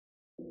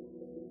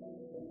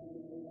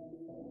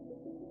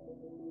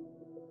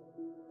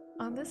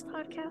On this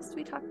podcast,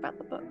 we talk about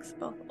the books,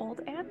 both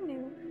old and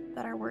new,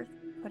 that are worth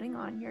putting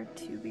on your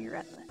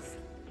to-be-read list.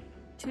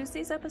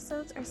 Tuesday's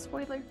episodes are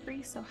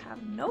spoiler-free, so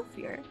have no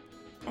fear.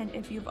 And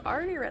if you've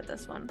already read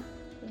this one,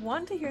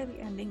 want to hear the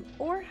ending,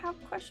 or have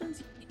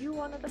questions you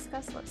want to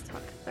discuss, let's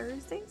talk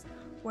Thursdays,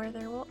 where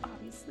there will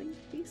obviously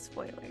be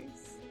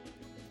spoilers.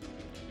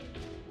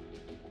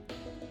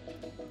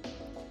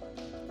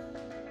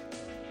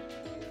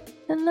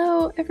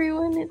 Hello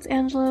everyone, it's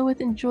Angela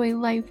with Enjoy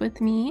Life with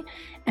Me,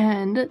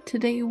 and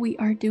today we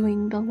are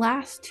doing the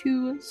last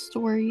two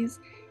stories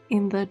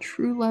in the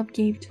True Love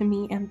Gave to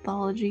Me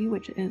anthology,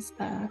 which is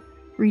a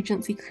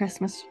Regency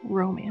Christmas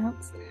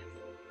romance.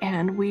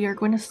 And we are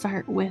going to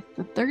start with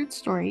the third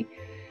story,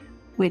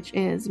 which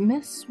is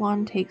Miss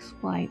Swan Takes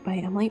Flight by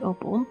Emily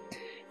Opal.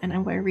 And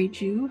I'm going to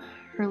read you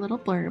her little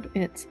blurb.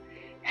 It's,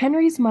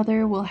 Henry's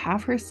mother will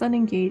have her son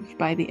engaged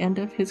by the end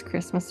of his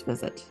Christmas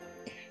visit.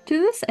 To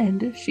this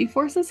end, she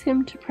forces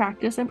him to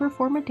practice and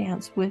perform a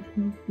dance with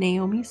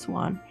Naomi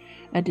Swan,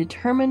 a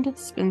determined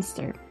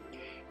spinster.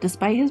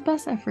 Despite his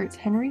best efforts,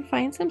 Henry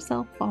finds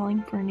himself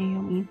falling for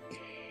Naomi.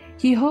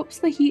 He hopes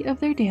the heat of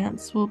their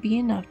dance will be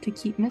enough to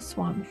keep Miss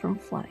Swan from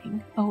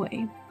flying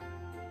away.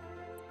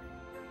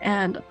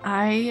 And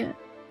I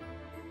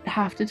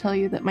have to tell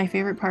you that my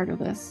favorite part of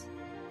this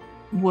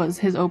was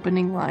his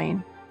opening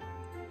line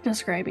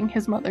describing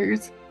his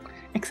mother's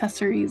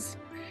accessories.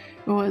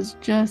 It was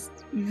just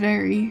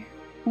very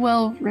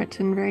well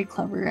written, very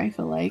clever, I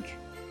feel like.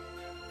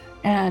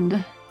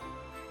 And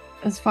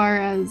as far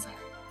as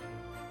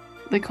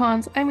the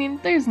cons, I mean,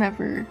 they're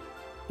never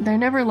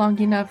long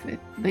enough.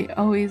 You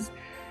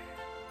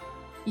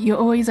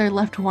always are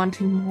left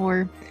wanting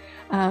more,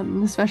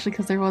 especially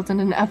because there wasn't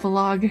an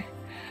epilogue.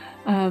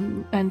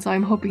 And so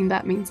I'm hoping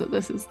that means that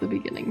this is the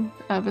beginning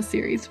of a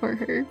series for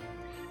her.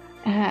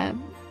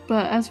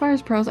 But as far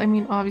as pros, I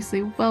mean,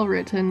 obviously well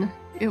written.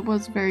 It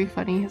was very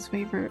funny, his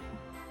favorite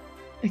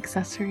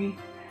accessory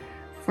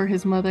for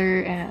his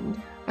mother,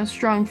 and a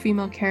strong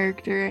female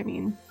character. I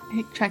mean,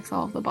 it checks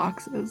all of the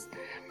boxes.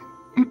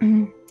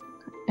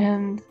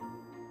 And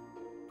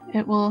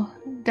it will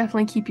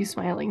definitely keep you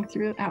smiling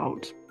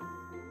throughout.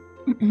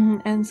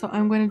 And so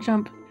I'm going to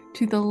jump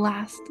to the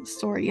last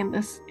story in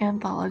this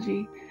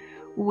anthology,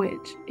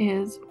 which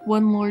is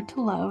One Lord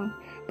to Love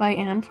by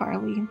Anne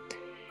Farleigh.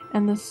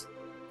 And this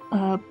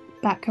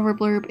back cover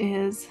blurb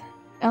is,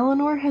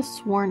 Eleanor has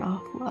sworn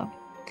off love.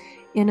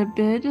 In a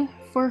bid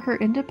for her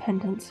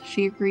independence,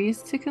 she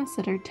agrees to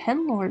consider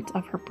 10 lords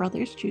of her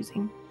brother's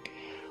choosing.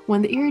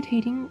 When the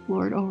irritating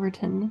Lord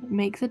Overton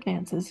makes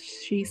advances,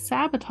 she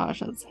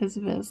sabotages his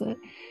visit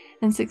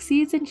and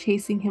succeeds in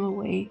chasing him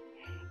away.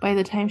 By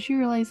the time she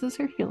realizes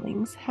her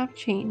feelings have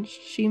changed,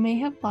 she may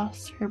have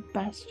lost her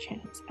best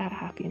chance at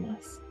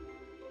happiness.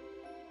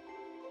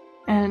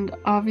 And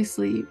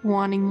obviously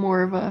wanting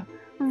more of a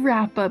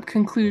wrap-up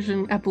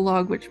conclusion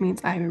epilogue, which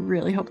means I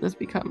really hope this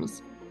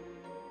becomes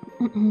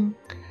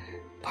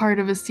part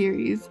of a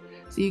series,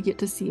 so you get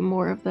to see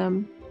more of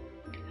them.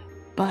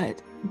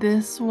 But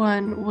this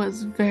one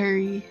was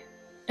very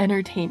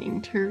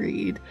entertaining to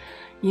read.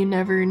 You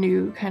never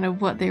knew kind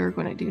of what they were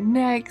going to do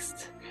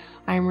next.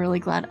 I'm really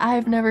glad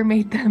I've never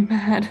made them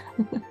mad.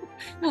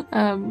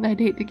 I'd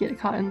hate to get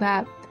caught in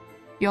that.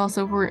 You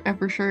also weren't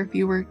ever sure if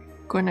you were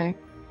going to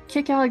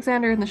kick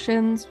Alexander in the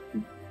shins,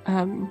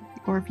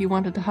 or if you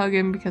wanted to hug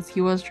him because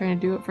he was trying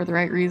to do it for the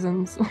right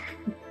reasons.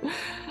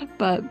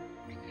 But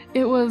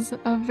it was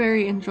a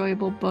very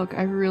enjoyable book.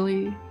 I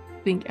really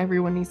think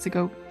everyone needs to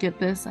go get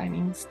this. I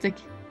mean, stick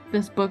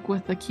this book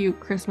with a cute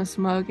Christmas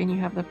mug and you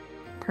have the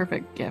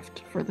perfect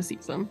gift for the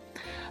season.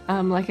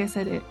 Like I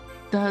said, it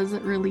does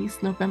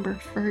release November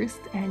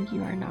 1st, and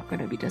you are not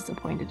going to be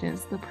disappointed. It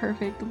is the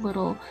perfect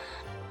little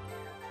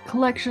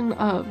collection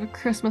of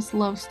Christmas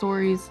love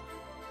stories.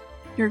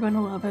 You're going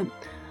to love it.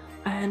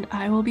 And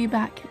I will be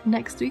back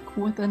next week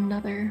with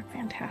another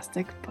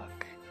fantastic book.